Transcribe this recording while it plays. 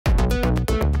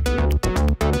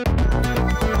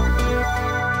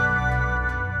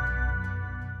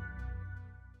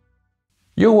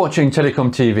You're watching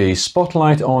TelecomTV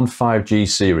Spotlight on 5G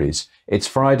series. It's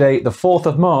Friday, the 4th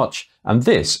of March, and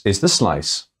this is The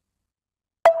Slice.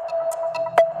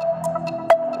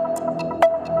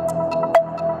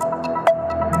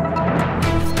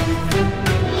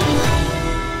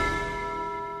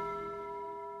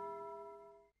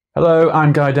 Hello,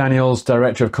 I'm Guy Daniels,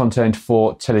 Director of Content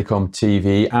for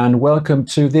TelecomTV, and welcome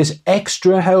to this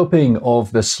extra helping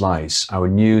of The Slice, our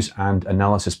news and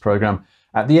analysis programme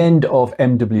at the end of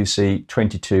MWC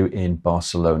 22 in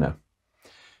Barcelona.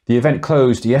 The event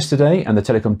closed yesterday and the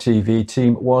TelecomTV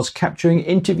team was capturing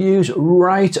interviews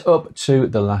right up to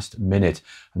the last minute,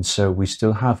 and so we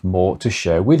still have more to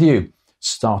share with you,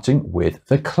 starting with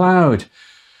the cloud.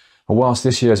 Whilst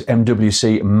this year's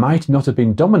MWC might not have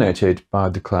been dominated by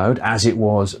the cloud as it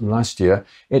was last year,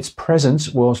 its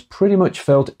presence was pretty much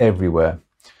felt everywhere.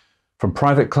 From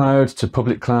private cloud to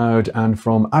public cloud and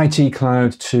from IT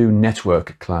cloud to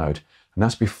network cloud. And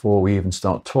that's before we even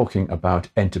start talking about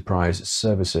enterprise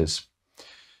services.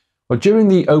 Well, during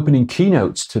the opening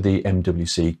keynotes to the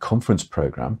MWC conference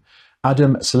programme,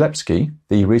 Adam Selipsky,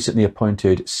 the recently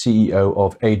appointed CEO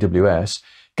of AWS,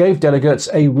 gave delegates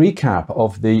a recap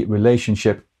of the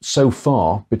relationship so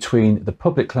far between the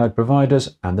public cloud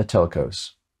providers and the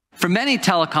telcos. For many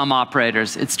telecom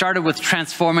operators, it started with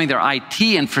transforming their IT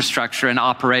infrastructure and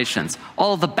operations,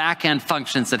 all of the back-end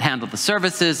functions that handle the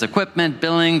services, equipment,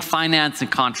 billing, finance,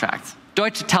 and contracts.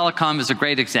 Deutsche Telekom is a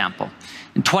great example.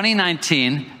 In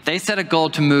 2019, they set a goal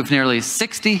to move nearly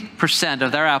 60%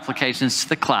 of their applications to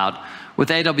the cloud, with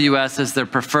AWS as their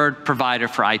preferred provider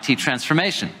for IT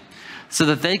transformation, so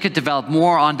that they could develop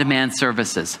more on-demand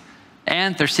services.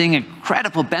 And they're seeing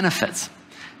incredible benefits.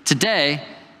 Today,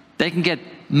 they can get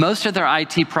most of their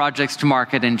IT projects to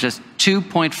market in just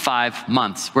 2.5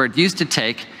 months, where it used to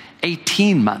take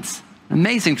 18 months.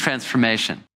 Amazing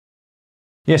transformation.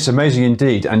 Yes, amazing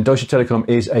indeed. And Deutsche Telekom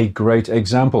is a great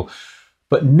example.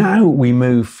 But now we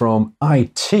move from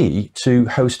IT to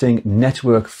hosting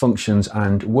network functions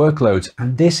and workloads.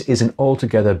 And this is an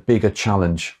altogether bigger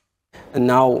challenge.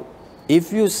 Now,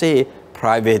 if you say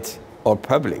private or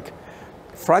public,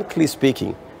 frankly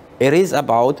speaking, it is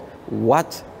about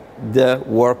what the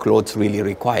workloads really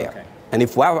require. Okay. And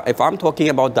if I'm talking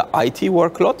about the IT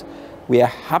workload, we are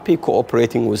happy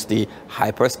cooperating with the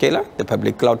hyperscaler, the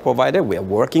public cloud provider. We are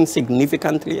working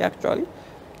significantly, actually.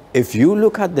 If you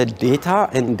look at the data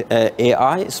and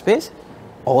AI space,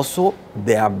 also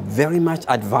they are very much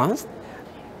advanced.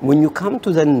 When you come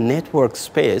to the network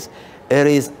space, it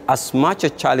is as much a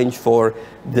challenge for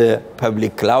the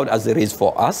public cloud as it is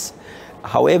for us.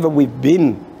 However, we've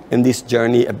been in this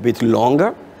journey a bit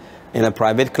longer in a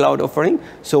private cloud offering.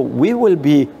 So we will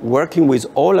be working with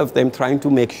all of them, trying to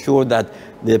make sure that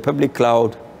the public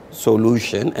cloud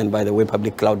solution, and by the way,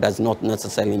 public cloud does not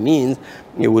necessarily mean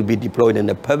it will be deployed in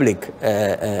the public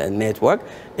network.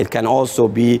 It can also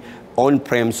be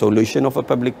on-prem solution of a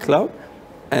public cloud,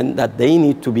 and that they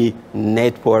need to be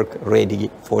network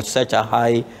ready for such a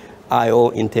high I/O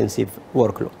intensive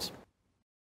workloads.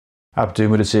 Abdu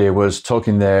Mudesir was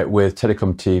talking there with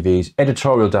TelecomTV's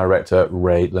editorial director,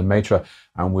 Ray Maistre,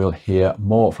 and we'll hear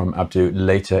more from Abdu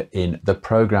later in the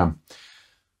programme.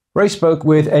 Ray spoke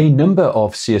with a number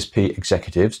of CSP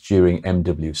executives during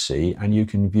MWC, and you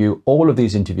can view all of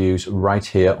these interviews right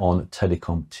here on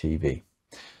TelecomTV.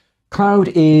 Cloud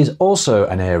is also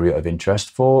an area of interest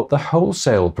for the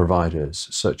wholesale providers,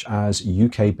 such as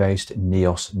UK-based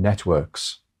Neos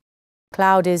Networks.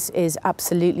 Cloud is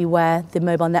absolutely where the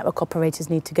mobile network operators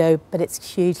need to go, but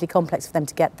it's hugely complex for them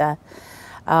to get there.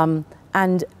 So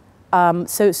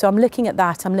I'm looking at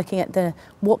that. I'm looking at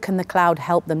what can the cloud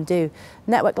help them do.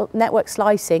 Network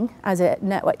slicing as a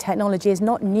network technology is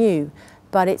not new,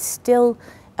 but it's still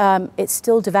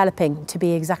developing to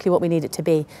be exactly what we need it to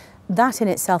be. That in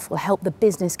itself will help the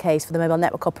business case for the mobile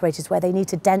network operators where they need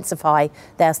to densify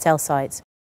their cell sites.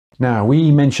 Now,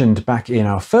 we mentioned back in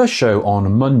our first show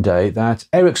on Monday that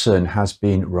Ericsson has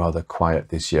been rather quiet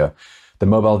this year. The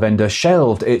mobile vendor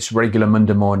shelved its regular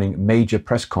Monday morning major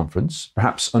press conference,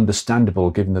 perhaps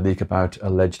understandable given the leak about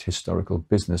alleged historical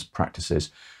business practices,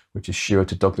 which is sure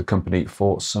to dog the company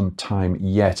for some time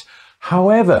yet.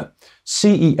 However,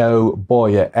 CEO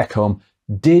Börje Ekholm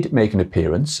did make an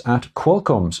appearance at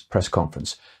Qualcomm's press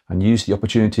conference and used the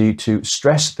opportunity to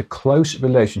stress the close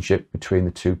relationship between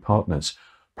the two partners,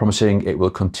 promising it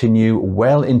will continue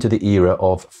well into the era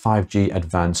of 5G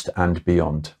advanced and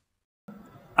beyond.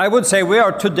 I would say we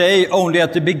are today only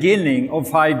at the beginning of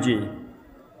 5G,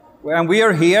 and we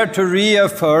are here to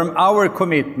reaffirm our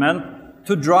commitment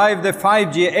to drive the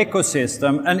 5G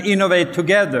ecosystem and innovate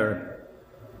together,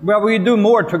 where we do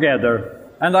more together.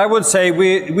 And I would say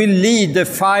we lead the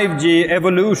 5G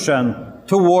evolution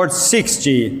towards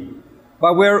 6G,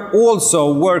 but we're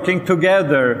also working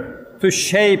together to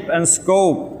shape and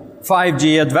scope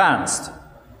 5G Advanced.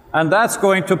 And that's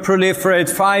going to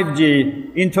proliferate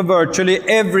 5G into virtually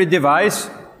every device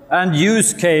and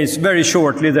use case very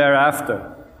shortly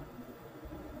thereafter.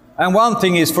 And one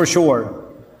thing is for sure,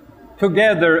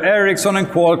 together, Ericsson and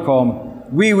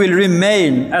Qualcomm, we will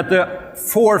remain at the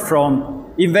forefront,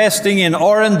 investing in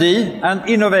R&D and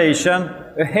innovation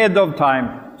ahead of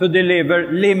time to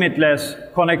deliver limitless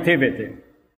connectivity.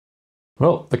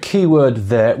 Well, the key word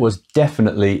there was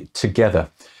definitely together.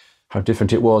 How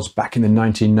different it was back in the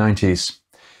 1990s.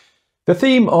 The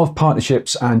theme of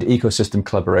partnerships and ecosystem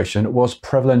collaboration was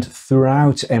prevalent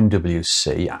throughout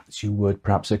MWC, as you would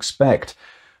perhaps expect.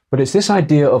 But it's this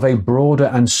idea of a broader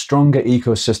and stronger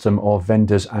ecosystem of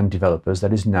vendors and developers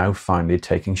that is now finally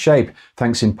taking shape,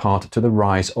 thanks in part to the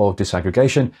rise of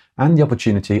disaggregation and the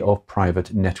opportunity of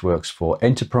private networks for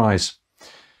enterprise.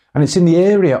 And it's in the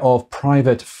area of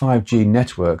private 5G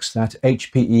networks that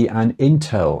HPE and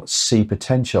Intel see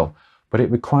potential, but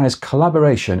it requires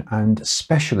collaboration and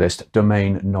specialist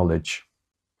domain knowledge.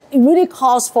 It really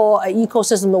calls for an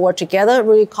ecosystem to work together. It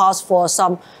really calls for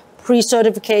some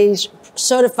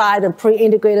certified and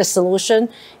pre-integrated solution,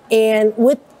 and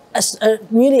with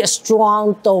really a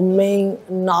strong domain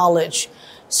knowledge.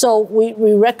 So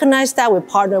we recognize that. We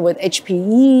partner with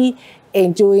HPE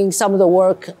in doing some of the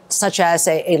work, such as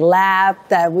a lab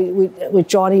that we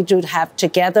jointly do have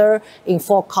together in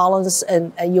Fort Collins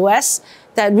in US,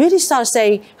 that really start to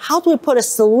say, how do we put a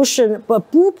solution, a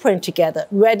blueprint together,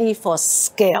 ready for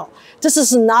scale? This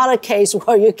is not a case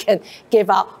where you can give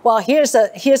out, well, here's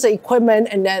the equipment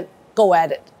and then go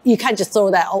at it. You can't just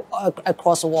throw that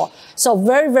across the wall. So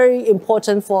very, very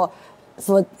important for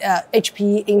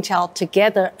HPE, Intel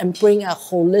together and bring a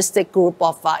holistic group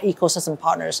of ecosystem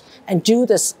partners and do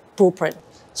this blueprint.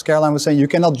 As Caroline was saying, you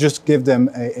cannot just give them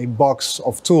a box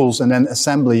of tools and then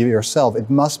assemble it yourself. It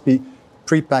must be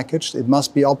prepackaged. It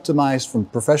must be optimized from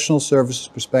professional services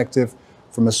perspective,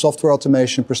 from a software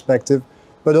automation perspective,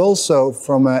 but also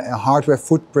from a hardware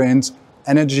footprint,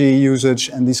 energy usage,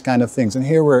 and these kind of things. And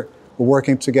here we're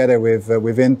working together with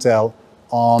Intel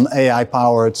on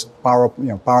AI-powered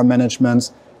power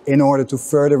management in order to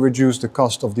further reduce the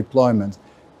cost of deployment.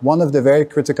 One of the very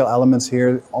critical elements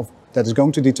here that is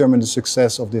going to determine the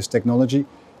success of this technology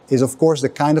is, of course, the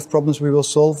kind of problems we will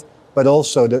solve, but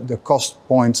also the cost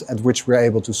points at which we're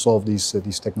able to solve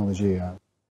these technology.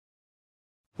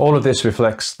 All of this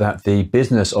reflects that the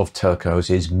business of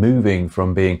telcos is moving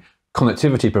from being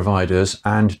connectivity providers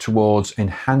and towards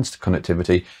enhanced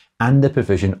connectivity and the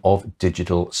provision of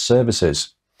digital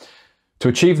services. To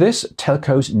achieve this,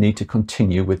 telcos need to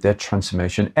continue with their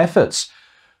transformation efforts.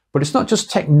 But it's not just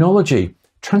technology.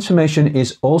 Transformation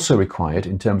is also required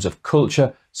in terms of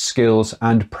culture, skills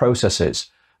and processes,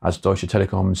 as Deutsche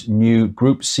Telekom's new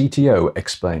group CTO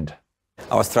explained.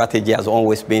 Our strategy has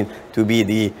always been to be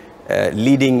the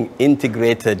leading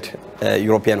integrated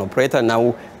European operator,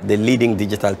 now the leading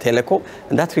digital telco,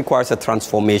 and that requires a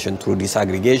transformation through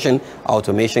disaggregation,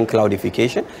 automation,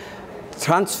 cloudification.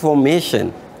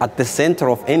 Transformation, at the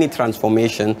center of any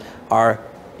transformation are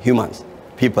humans,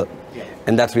 people,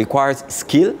 and that requires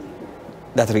skill,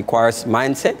 that requires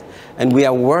mindset, and we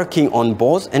are working on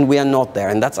both, and we are not there,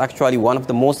 and that's actually one of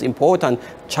the most important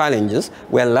challenges.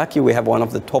 We're lucky we have one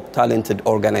of the top talented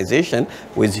organizations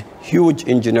with huge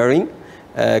engineering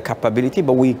capability,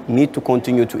 but we need to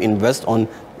continue to invest on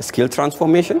skill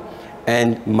transformation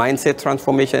and mindset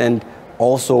transformation and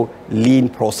also lean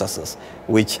processes,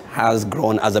 which has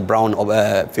grown as a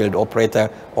brownfield operator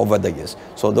over the years.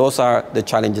 So those are the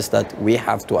challenges that we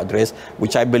have to address,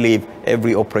 which I believe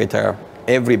every operator,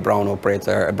 every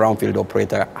brownfield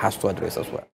operator has to address as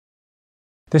well.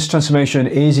 This transformation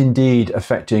is indeed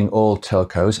affecting all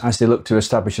telcos as they look to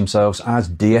establish themselves as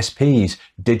DSPs,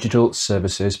 digital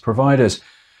services providers.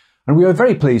 And we are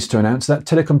very pleased to announce that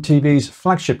TelecomTV's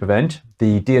flagship event,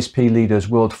 the DSP Leaders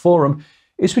World Forum,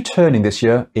 is returning this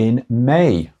year in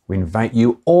May. We invite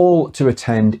you all to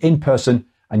attend in person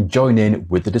and join in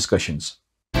with the discussions.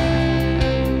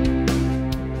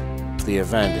 The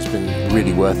event has been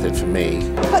really worth it for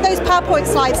me. Put those PowerPoint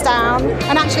slides down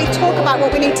and actually talk about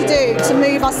what we need to do to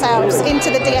move ourselves into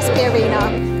the DSP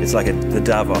arena. It's like the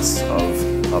Davos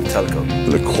of telecom.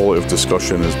 The quality of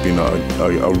discussion has been at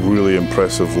a really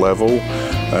impressive level,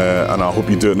 and I hope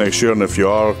you do it next year, and if you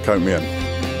are, count me in.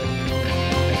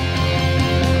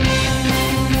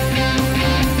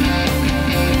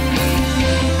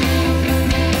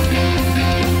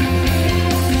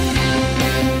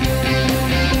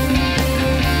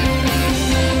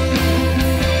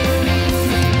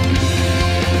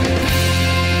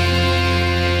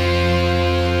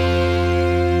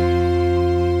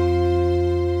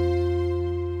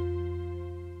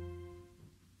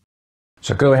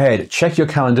 So go ahead, check your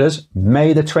calendars.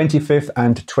 May the 25th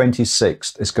and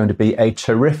 26th is going to be a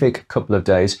terrific couple of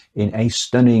days in a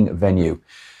stunning venue.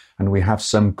 And we have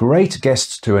some great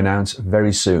guests to announce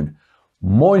very soon.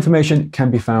 More information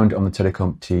can be found on the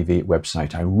TelecomTV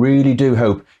website. I really do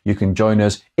hope you can join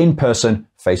us in person,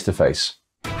 face to face.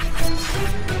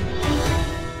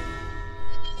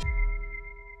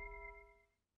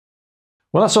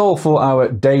 Well, that's all for our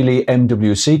daily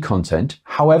MWC content.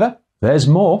 However, there's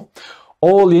more.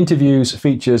 All the interviews,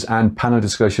 features and panel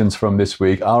discussions from this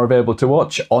week are available to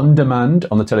watch on demand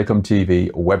on the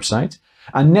TelecomTV website.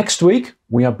 And next week,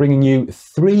 we are bringing you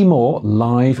 3 more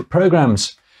live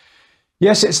programmes.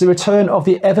 Yes, it's the return of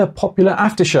the ever-popular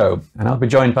after show, and I'll be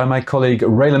joined by my colleague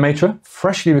Maistre,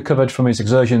 freshly recovered from his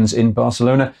excursions in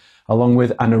Barcelona, along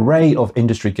with an array of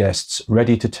industry guests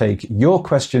ready to take your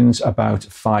questions about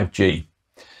 5G.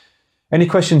 Any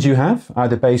questions you have,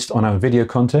 either based on our video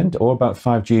content or about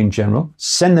 5G in general,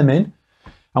 send them in,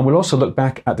 and we'll also look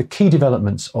back at the key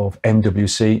developments of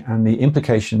MWC and the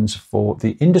implications for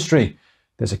the industry.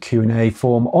 There's a Q&A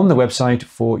form on the website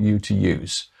for you to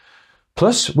use.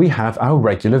 Plus, we have our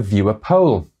regular viewer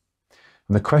poll.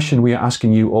 And the question we are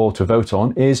asking you all to vote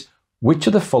on is, which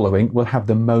of the following will have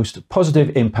the most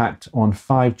positive impact on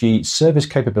 5G service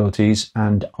capabilities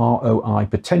and ROI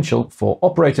potential for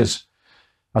operators?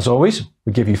 As always,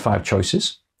 we give you 5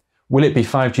 choices. Will it be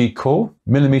 5G core,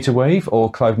 millimeter wave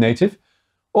or cloud native?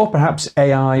 Or perhaps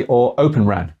AI or Open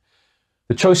RAN?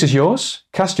 The choice is yours.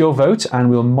 Cast your vote and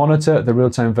we'll monitor the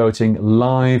real-time voting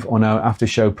live on our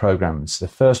after-show programmes. The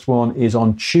first one is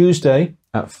on Tuesday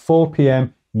at 4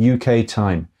 p.m. UK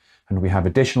time. And we have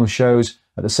additional shows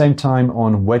at the same time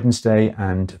on Wednesday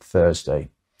and Thursday.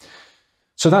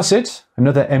 So that's it.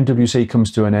 Another MWC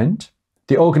comes to an end.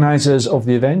 The organisers of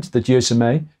the event, the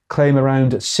GSMA, claim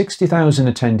around 60,000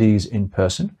 attendees in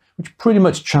person, which pretty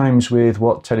much chimes with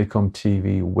what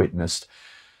TelecomTV witnessed.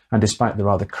 And despite the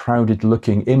rather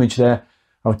crowded-looking image there,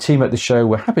 our team at the show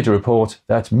were happy to report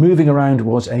that moving around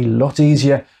was a lot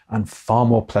easier and far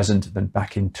more pleasant than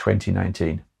back in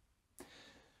 2019.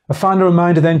 A final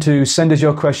reminder then to send us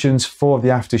your questions for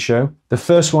the after show. The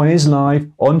first one is live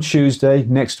on Tuesday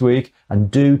next week, and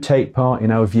do take part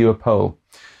in our viewer poll.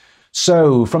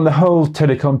 So, from the whole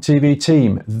TelecomTV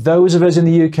team, those of us in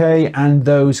the UK and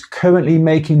those currently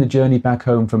making the journey back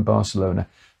home from Barcelona,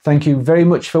 thank you very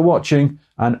much for watching,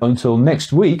 and until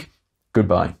next week,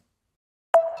 goodbye.